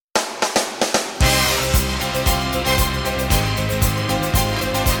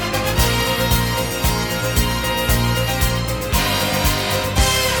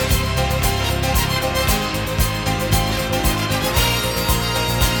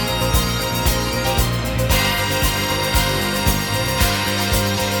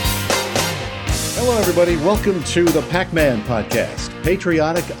everybody. Welcome to the Pac-Man podcast,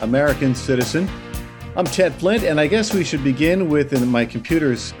 Patriotic American Citizen. I'm Ted Flint, and I guess we should begin with, and my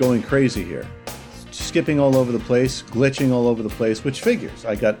computer's going crazy here. Skipping all over the place, glitching all over the place, which figures.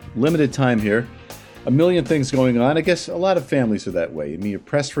 I got limited time here. A million things going on. I guess a lot of families are that way. I mean, you're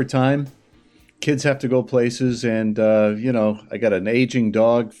pressed for time. Kids have to go places, and, I got an aging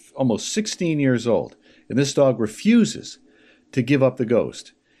dog, almost 16 years old, and this dog refuses to give up the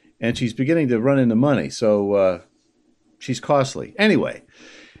ghost. And she's beginning to run into money, so she's costly. Anyway,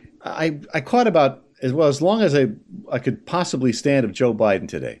 I caught about as long as I could possibly stand of Joe Biden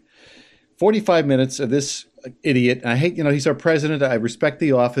today. 45 minutes of this idiot. I hate, he's our president. I respect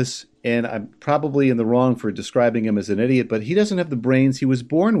the office, and I'm probably in the wrong for describing him as an idiot, but he doesn't have the brains he was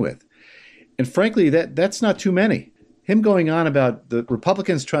born with. And frankly, that's not too many. Him going on about the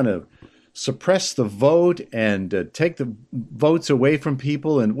Republicans trying to suppress the vote and take the votes away from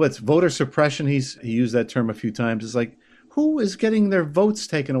people, and what's voter suppression? He used that term a few times. It's like, who is getting their votes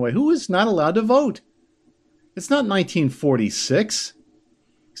taken away? Who is not allowed to vote? It's not 1946.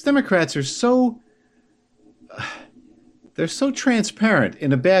 These Democrats are they're so transparent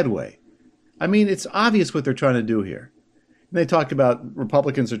in a bad way. I mean, it's obvious what they're trying to do here. And they talk about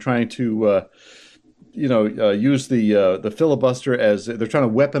Republicans are trying to use the filibuster as they're trying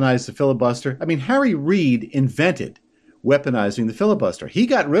to weaponize the filibuster. I mean, Harry Reid invented weaponizing the filibuster. He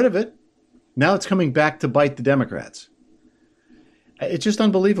got rid of it. Now it's coming back to bite the Democrats. It's just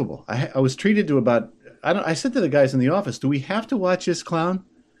unbelievable. I was treated to about, I said to the guys in the office, do we have to watch this clown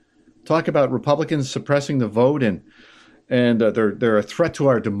talk about Republicans suppressing the vote and they're a threat to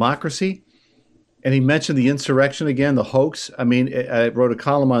our democracy? And he mentioned the insurrection again, the hoax. I mean, I wrote a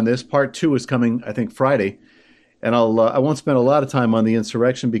column on this. Part 2 is coming, I think, Friday. And I won't spend a lot of time on the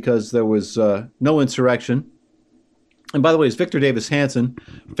insurrection because there was no insurrection. And by the way, as Victor Davis Hanson,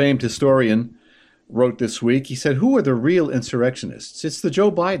 famed historian, wrote this week, he said, who are the real insurrectionists? It's the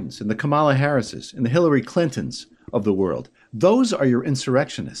Joe Bidens and the Kamala Harrises and the Hillary Clintons of the world. Those are your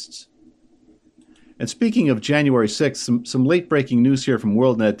insurrectionists. And speaking of January 6th, some late-breaking news here from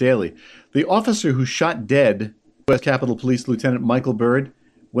WorldNet Daily. The officer who shot dead U.S. Capitol Police Lieutenant Michael Byrd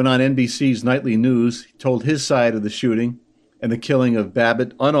went on NBC's Nightly News, told his side of the shooting and the killing of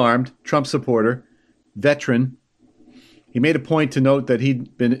Babbitt, unarmed, Trump supporter, veteran. He made a point to note that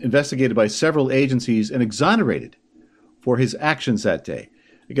he'd been investigated by several agencies and exonerated for his actions that day.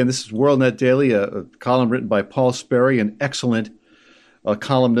 Again, this is WorldNet Daily, a column written by Paul Sperry, an excellent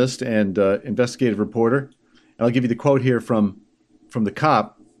columnist and investigative reporter. And I'll give you the quote here from the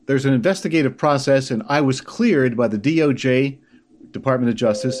cop. There's an investigative process, and I was cleared by the DOJ, Department of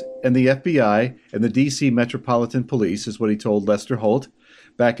Justice, and the FBI, and the D.C. Metropolitan Police, is what he told Lester Holt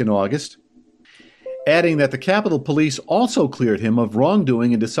back in August, adding that the Capitol Police also cleared him of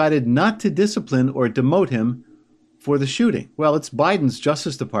wrongdoing and decided not to discipline or demote him for the shooting. Well, it's Biden's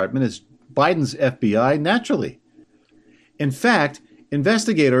Justice Department, it's Biden's FBI, naturally. In fact,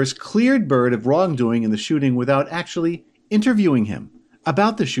 investigators cleared Byrd of wrongdoing in the shooting without actually interviewing him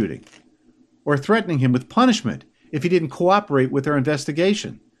about the shooting or threatening him with punishment if he didn't cooperate with their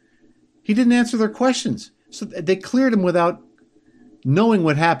investigation. He didn't answer their questions, so they cleared him without knowing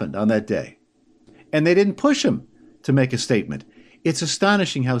what happened on that day. And they didn't push him to make a statement. It's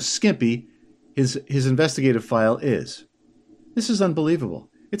astonishing how skimpy his investigative file is. This is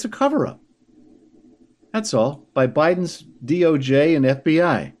unbelievable. It's a cover-up. That's all, by Biden's DOJ and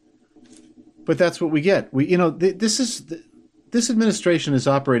FBI. But that's what we get. This administration is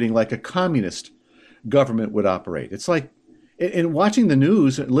operating like a communist government would operate. It's like, in watching the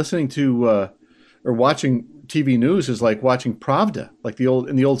news, listening to or watching TV news is like watching Pravda, like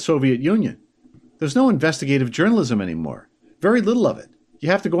in the old Soviet Union. There's no investigative journalism anymore. Very little of it. You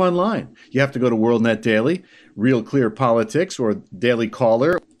have to go online. You have to go to WorldNet Daily, Real Clear Politics, or Daily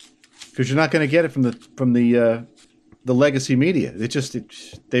Caller, because you're not going to get it from the legacy media.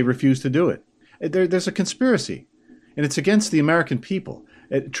 They refuse to do it. There's a conspiracy, and it's against the American people.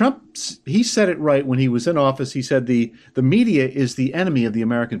 Trump, he said it right when he was in office. He said the media is the enemy of the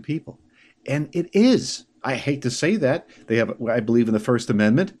American people, and it is. I hate to say that. I believe in the First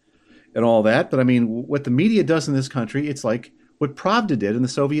Amendment and all that, but I mean, what the media does in this country, it's like what Pravda did in the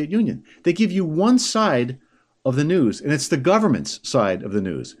Soviet Union. They give you one side of the news, and it's the government's side of the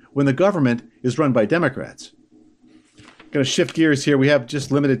news, when the government is run by Democrats. Going to shift gears here. We have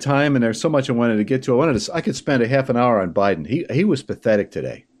just limited time, and there's so much I wanted to get to. I could spend a half an hour on Biden. He was pathetic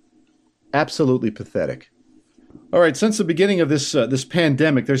today. Absolutely pathetic. All right, since the beginning of this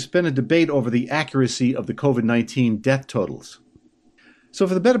pandemic, there's been a debate over the accuracy of the COVID-19 death totals. So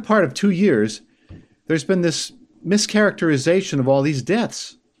for the better part of 2 years, there's been this mischaracterization of all these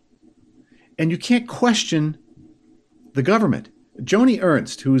deaths. And you can't question the government. Joni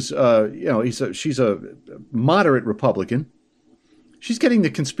Ernst, who's she's a moderate Republican, she's getting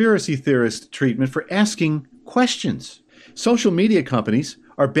the conspiracy theorist treatment for asking questions. Social media companies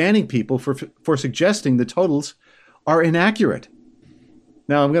are banning people for suggesting the totals are inaccurate.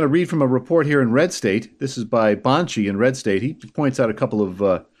 Now, I'm going to read from a report here in Red State. This is by Bonchi in Red State. He points out makes a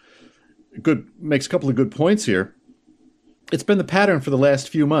couple of good points here. It's been the pattern for the last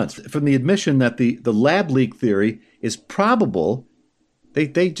few months. From the admission that the lab leak theory is probable,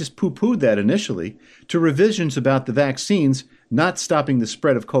 they just poo-pooed that initially, to revisions about the vaccines not stopping the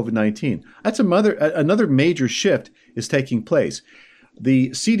spread of COVID-19. That's another major shift is taking place.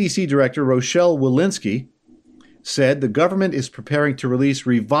 The CDC director, Rochelle Walensky, said the government is preparing to release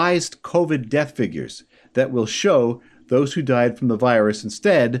revised COVID death figures that will show those who died from the virus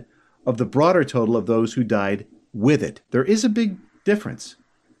instead of the broader total of those who died with it. There is a big difference.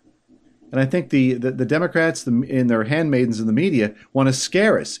 And I think the Democrats in their handmaidens in the media want to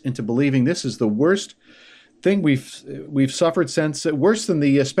scare us into believing this is the worst thing we've suffered since, worse than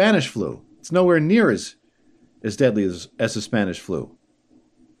the Spanish flu. It's nowhere near as deadly as the Spanish flu.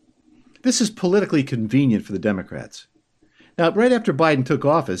 This is politically convenient for the Democrats. Now, right after Biden took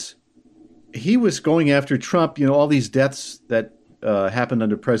office, he was going after Trump, all these deaths that happened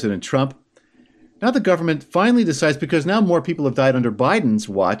under President Trump. Now the government finally decides, because now more people have died under Biden's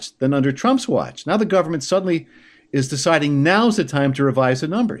watch than under Trump's watch. Now the government suddenly is deciding now's the time to revise the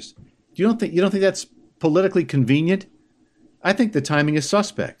numbers. You don't think that's politically convenient? I think the timing is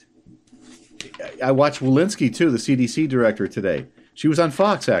suspect. I watched Walensky too, the CDC director, today. She was on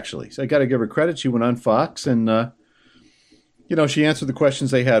Fox, actually. So I got to give her credit. She went on Fox and, she answered the questions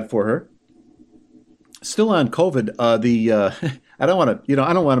they had for her. Still on COVID, I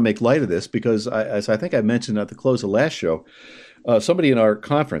don't want to make light of this because, as I think I mentioned at the close of last show, somebody in our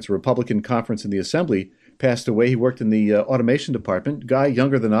conference, a Republican conference in the Assembly, passed away. He worked in the automation department. Guy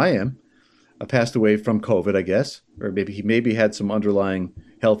younger than I am, passed away from COVID, I guess, or maybe he had some underlying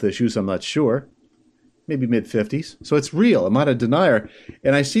health issues. I'm not sure. Maybe mid-50s. So it's real. I'm not a denier.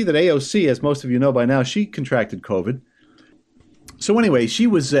 And I see that AOC, as most of you know by now, she contracted COVID. So anyway, she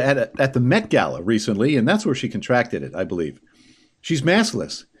was at the Met Gala recently, and that's where she contracted it, I believe. She's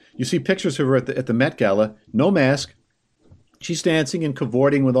maskless. You see pictures of her at the Met Gala, no mask. She's dancing and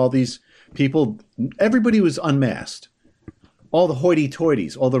cavorting with all these people. Everybody was unmasked. All the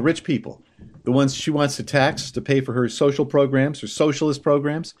hoity-toities, all the rich people, the ones she wants to tax to pay for her social programs, her socialist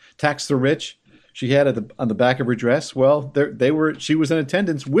programs, tax the rich. She had on the back of her dress. Well, she was in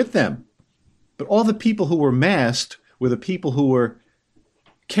attendance with them. But all the people who were masked were the people who were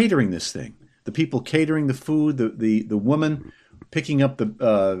catering this thing. The people catering the food, the woman picking up the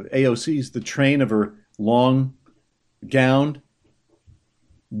AOC's, the train of her long gown.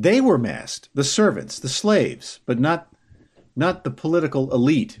 They were masked, the servants, the slaves, but not the political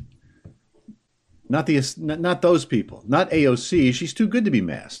elite. Not those people, not AOC. She's too good to be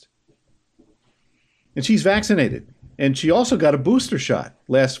masked. And she's vaccinated. And she also got a booster shot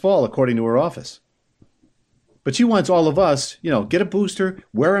last fall, according to her office. But she wants all of us, get a booster,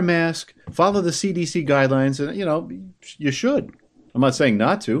 wear a mask, follow the CDC guidelines, and, you should. I'm not saying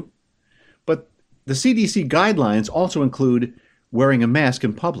not to. But the CDC guidelines also include wearing a mask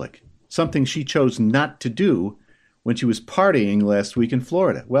in public, something she chose not to do when she was partying last week in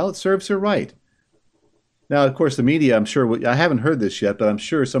Florida. Well, it serves her right. Now, of course, the media, I'm sure, I haven't heard this yet, but I'm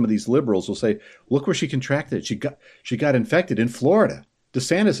sure some of these liberals will say, look where she contracted it. She got infected in Florida,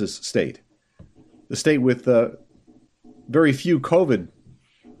 DeSantis' state, the state with very few COVID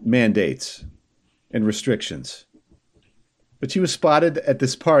mandates and restrictions. But she was spotted at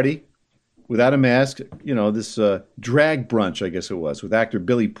this party without a mask, this drag brunch, I guess it was, with actor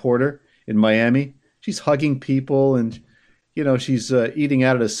Billy Porter in Miami. She's hugging people and she's eating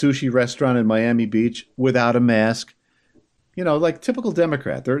out at a sushi restaurant in Miami Beach without a mask. Like typical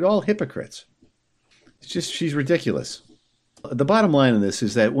Democrat. They're all hypocrites. She's ridiculous. The bottom line in this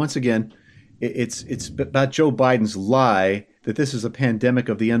is that, once again, it's about Joe Biden's lie that this is a pandemic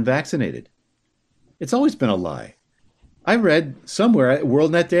of the unvaccinated. It's always been a lie. I read somewhere at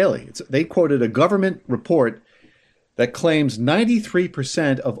WorldNet Daily, they quoted a government report that claims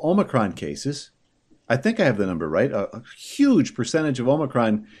 93% of Omicron cases, I think I have the number right, a huge percentage of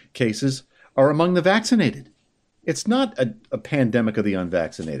Omicron cases are among the vaccinated. It's not a pandemic of the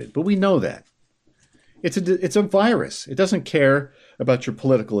unvaccinated, but we know that. It's a virus. It doesn't care about your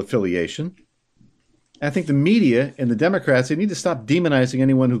political affiliation. I think the media and the Democrats, they need to stop demonizing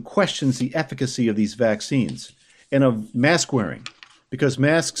anyone who questions the efficacy of these vaccines and of mask wearing, because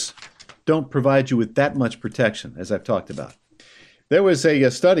masks don't provide you with that much protection, as I've talked about. There was a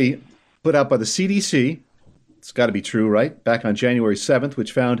study put out by the CDC. It's got to be true, right? Back on January 7th,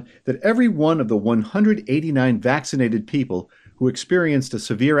 which found that every one of the 189 vaccinated people who experienced a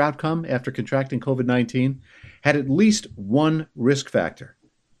severe outcome after contracting COVID-19 had at least one risk factor,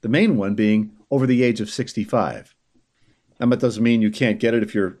 the main one being over the age of 65. Now, that doesn't mean you can't get it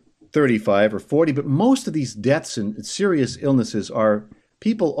if you're 35 or 40, but most of these deaths and serious illnesses are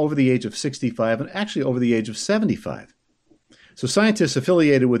people over the age of 65 and actually over the age of 75. So scientists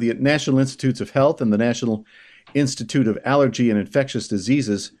affiliated with the National Institutes of Health and the National Institute of Allergy and Infectious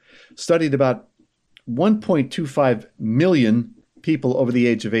Diseases studied about 1.25 million people over the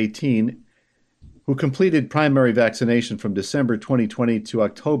age of 18 who completed primary vaccination from December 2020 to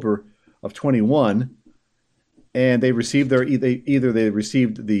October of 21, and they received either they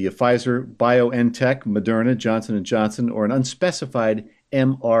received the Pfizer, BioNTech, Moderna, Johnson & Johnson, or an unspecified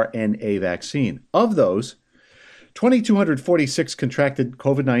mRNA vaccine. Of those, 2,246 contracted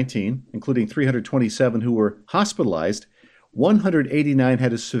COVID-19, including 327 who were hospitalized. 189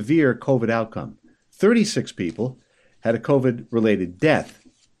 had a severe COVID outcome. 36 people had a COVID-related death,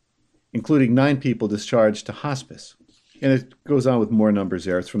 including 9 people discharged to hospice. And it goes on with more numbers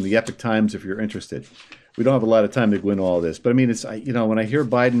there. It's from the Epoch Times if you're interested. We don't have a lot of time to go into all this. But I mean, it's, when I hear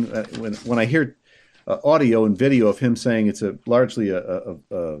Biden, when I hear audio and video of him saying it's largely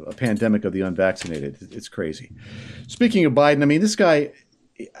a pandemic of the unvaccinated, it's crazy. Speaking of Biden, I mean, this guy,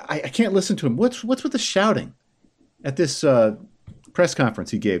 I can't listen to him. What's with the shouting at this press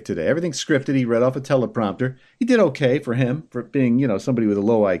conference he gave today? Everything's scripted. He read off a teleprompter. He did okay for him, for being, somebody with a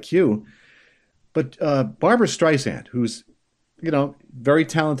low IQ. But Barbara Streisand, who's, very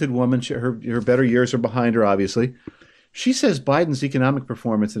talented woman, her better years are behind her, obviously. She says Biden's economic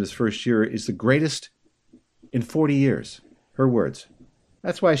performance in his first year is the greatest in 40 years. Her words.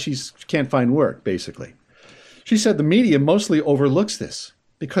 That's why she can't find work, basically. She said the media mostly overlooks this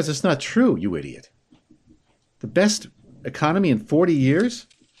because it's not true, you idiot. The best economy in 40 years?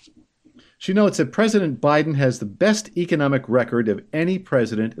 She notes that President Biden has the best economic record of any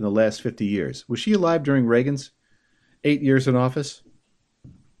president in the last 50 years. Was she alive during Reagan's 8 years in office?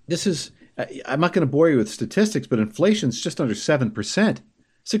 I'm not going to bore you with statistics, but inflation's just under 7%,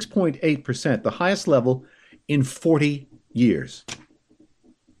 6.8%, the highest level in 40 years.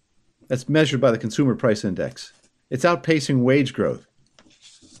 That's measured by the Consumer Price Index. It's outpacing wage growth.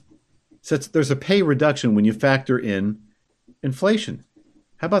 So there's a pay reduction when you factor in inflation.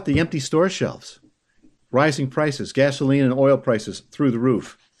 How about the empty store shelves? Rising prices, gasoline and oil prices through the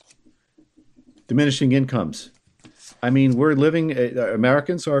roof. Diminishing incomes. I mean,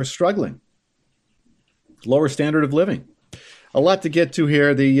 Americans are struggling. Lower standard of living. A lot to get to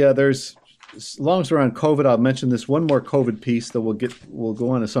here. There's, as long as we're on COVID, I'll mention this one more COVID piece, that we'll go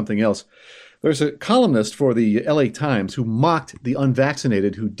on to something else. There's a columnist for the LA Times who mocked the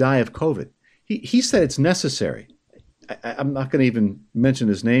unvaccinated who die of COVID. He said it's necessary. I'm not going to even mention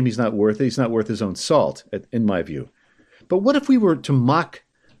his name. He's not worth it. He's not worth his own salt, in my view. But what if we were to mock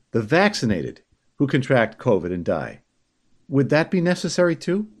the vaccinated who contract COVID and die? Would that be necessary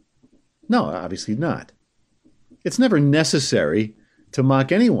too? No, obviously not. It's never necessary to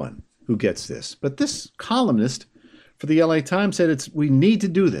mock anyone who gets this. But this columnist for the LA Times said we need to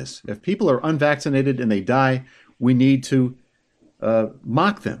do this. If people are unvaccinated and they die, we need to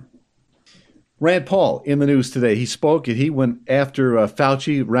mock them. Rand Paul in the news today. He spoke and he went after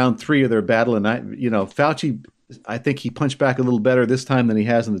Fauci, round 3 of their battle. And Fauci, I think he punched back a little better this time than he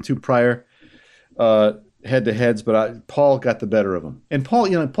has in the 2 prior head-to-heads, but Paul got the better of him. And Paul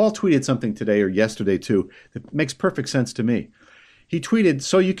tweeted something today or yesterday too that makes perfect sense to me. He tweeted,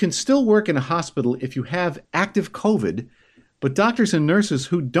 "So you can still work in a hospital if you have active COVID, but doctors and nurses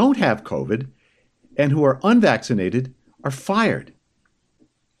who don't have COVID and who are unvaccinated are fired."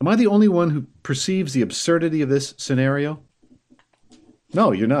 Am I the only one who perceives the absurdity of this scenario?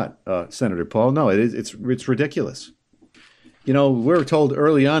 No, you're not, Senator Paul. No, it's ridiculous. We were told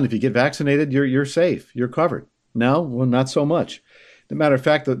early on, if you get vaccinated, you're safe, you're covered. Now, well, not so much. As a matter of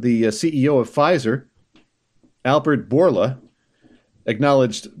fact, the CEO of Pfizer, Albert Bourla,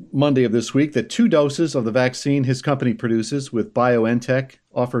 acknowledged Monday of this week that 2 doses of the vaccine his company produces with BioNTech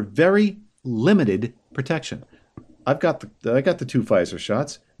offer very limited protection. I got the 2 Pfizer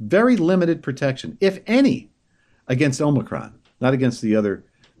shots. Very limited protection, if any, against Omicron, not against the other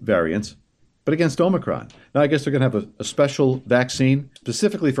variants, but against Omicron. Now, I guess they're going to have a special vaccine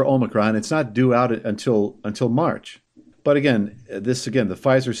specifically for Omicron. It's not due out until March. But the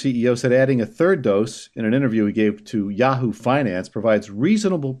Pfizer CEO said adding a 3rd dose in an interview he gave to Yahoo Finance provides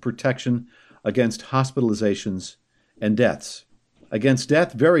reasonable protection against hospitalizations and deaths. Against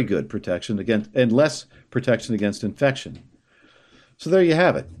death, very good protection, and less protection against infection. So there you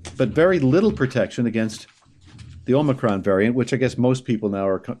have it. But very little protection against the Omicron variant, which I guess most people now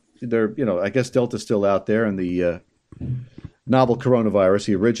are, I guess Delta's still out there, and the novel coronavirus,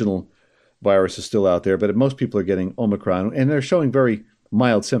 the original virus, is still out there, but most people are getting Omicron, and they're showing very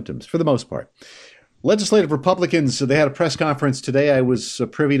mild symptoms for the most part. Legislative Republicans, they had a press conference today. I was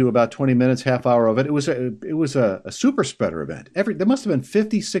privy to about 20 minutes, half hour of it. It was a super spreader event. There must have been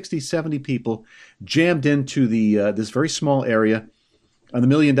 50, 60, 70 people jammed into this very small area on the $1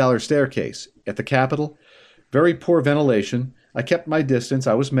 million staircase at the Capitol. Very poor ventilation. I kept my distance.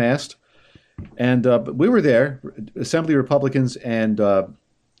 I was masked. And we were there, Assembly Republicans and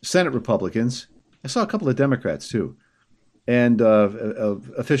Senate Republicans. I saw a couple of Democrats, too. And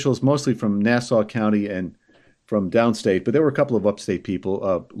officials mostly from Nassau County and from downstate, but there were a couple of upstate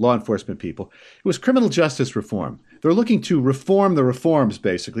people, law enforcement people. It was criminal justice reform. They're looking to reform the reforms,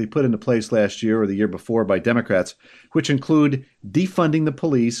 basically, put into place last year or the year before by Democrats, which include defunding the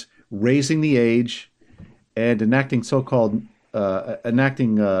police, raising the age, and enacting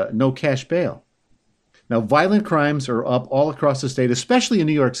no cash bail. Now, violent crimes are up all across the state, especially in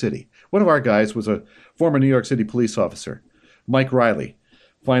New York City. One of our guys was a former New York City police officer, Mike Riley,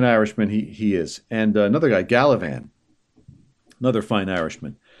 fine Irishman he is, and another guy, Gallivan, another fine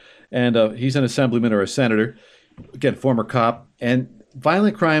Irishman, and he's an assemblyman or a senator, again, former cop. And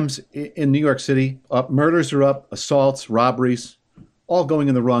violent crimes in New York City up, murders are up, assaults, robberies, all going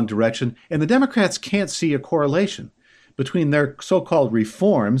in the wrong direction. And the Democrats can't see a correlation between their so-called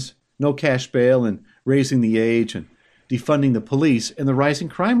reforms, no cash bail and raising the age and defunding the police, and the rising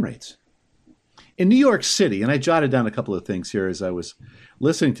crime rates. In New York City, and I jotted down a couple of things here as I was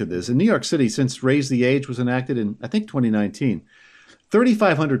listening to this. In New York City, since Raise the Age was enacted in, I think, 2019,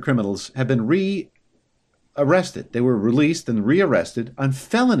 3,500 criminals have been re-arrested. They were released and re-arrested on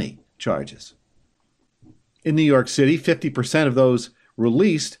felony charges. In New York City, 50% of those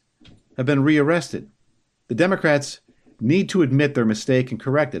released have been re-arrested. The Democrats need to admit their mistake and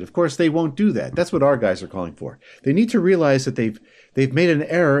correct it. Of course, they won't do that. That's what our guys are calling for. They need to realize that they've made an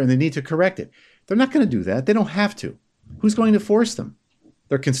error and they need to correct it. They're not going to do that. They don't have to. Who's going to force them?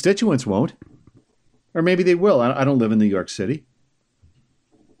 Their constituents won't. Or maybe they will. I don't live in New York City.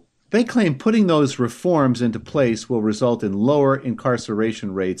 They claim putting those reforms into place will result in lower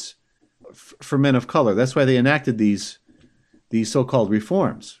incarceration rates for men of color. That's why they enacted these so-called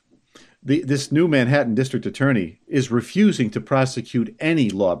reforms. This new Manhattan district attorney is refusing to prosecute any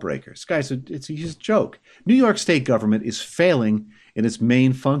lawbreakers. Guys, it's a joke. New York state government is failing in its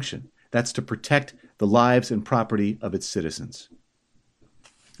main function. That's to protect the lives and property of its citizens.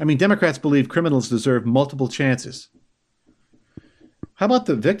 I mean, Democrats believe criminals deserve multiple chances. How about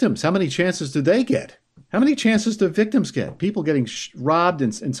the victims? How many chances do they get? How many chances do victims get? People getting robbed,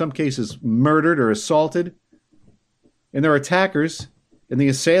 and in some cases murdered or assaulted. And their attackers and the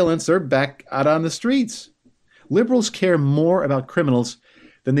assailants are back out on the streets. Liberals care more about criminals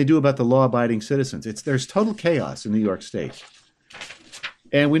than they do about the law-abiding citizens. There's total chaos in New York State.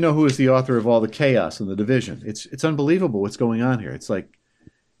 And we know who is the author of all the chaos and the division. It's unbelievable what's going on here. It's like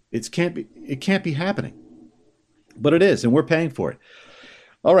it can't be happening. But it is, and we're paying for it.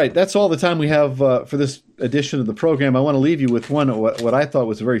 All right, that's all the time we have for this edition of the program. I want to leave you with what I thought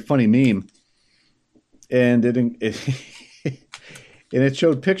was a very funny meme. And it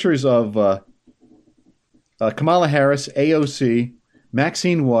showed pictures of Kamala Harris, AOC,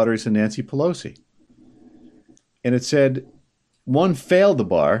 Maxine Waters, and Nancy Pelosi. And it said, one failed the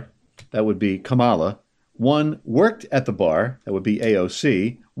bar, that would be Kamala. One worked at the bar, that would be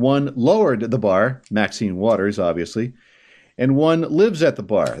AOC. One lowered the bar, Maxine Waters, obviously. And one lives at the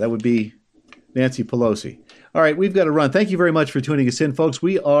bar, that would be Nancy Pelosi. All right, we've got to run. Thank you very much for tuning us in, folks.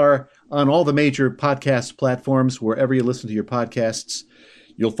 We are on all the major podcast platforms. Wherever you listen to your podcasts,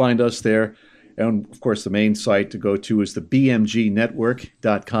 you'll find us there. And, of course, the main site to go to is the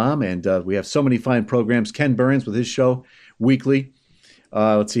bmgnetwork.com. And we have so many fine programs. Ken Burns with his show weekly.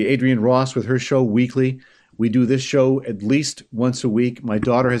 Let's see, Adrienne Ross with her show weekly. We do this show at least once a week. My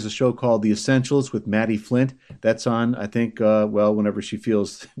daughter has a show called The Essentials with Maddie Flint. That's on, I think, whenever she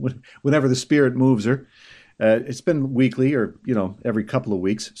feels, whenever the spirit moves her. It's been weekly or, every couple of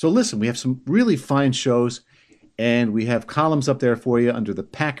weeks. So listen, we have some really fine shows, and we have columns up there for you under the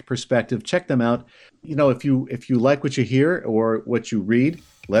PAC perspective. Check them out. If you like what you hear or what you read,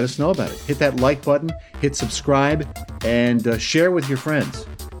 let us know about it. Hit that like button, hit subscribe, and share with your friends.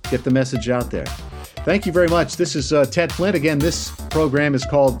 Get the message out there. Thank you very much. This is Ted Flint. Again, this program is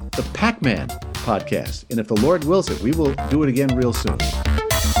called the Pac-Man Podcast. And if the Lord wills it, we will do it again real soon.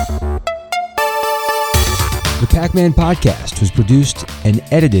 The Pac-Man Podcast was produced and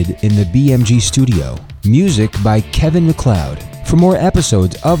edited in the BMG studio. Music by Kevin MacLeod. For more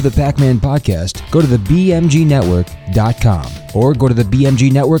episodes of the Pac-Man Podcast, go to the BMGnetwork.com or go to the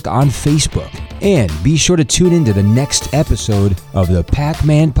BMG Network on Facebook. And be sure to tune in to the next episode of the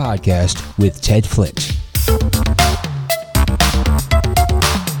Pac-Man Podcast with Ted Flint.